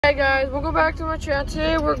Hi guys, welcome back to my channel.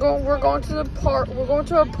 Today we're going to the We're going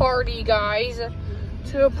to a party, guys.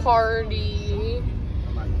 To a party.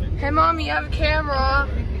 Hey, Mom, you have a camera.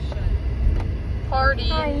 Party.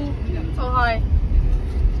 Hi. Oh, hi.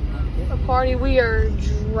 A party. We are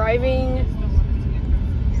driving.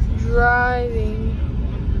 We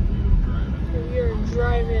are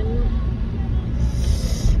driving.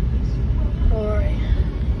 All right.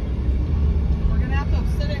 We're gonna have to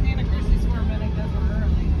sit at Nana Christie's for a minute because we're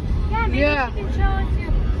early. Yeah, maybe Yeah. you can show us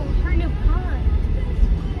her new pond.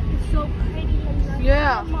 It's so pretty.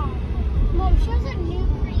 Yeah. Mom, show us a new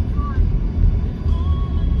pretty pond.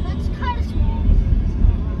 That's kind of small.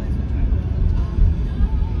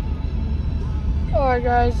 All right,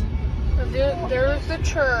 guys. There's the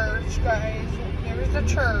church, guys. There's the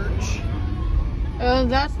church.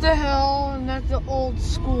 That's the hill, and that's the old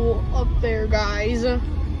school up there, guys.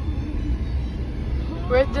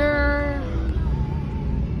 Right there.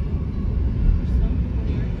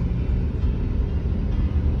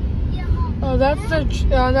 Yeah, Mom. Oh, that's the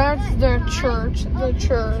church. The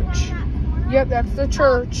church. Yep, that's the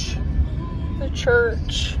church. The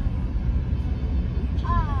church.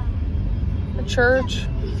 The church.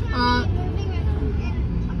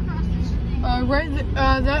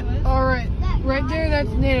 Right there, that's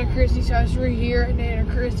Nana Christie's house. We're here at Nana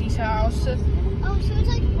Christie's house. Oh, so it's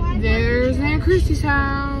like There's Nana Christie's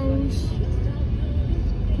house.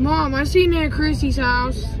 Mom, I see Nana Christie's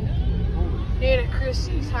house. Nana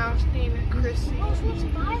Christie's house. Nana Christie's.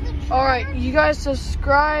 Alright, you guys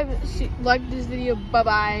subscribe, like this video.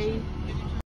 Bye-bye.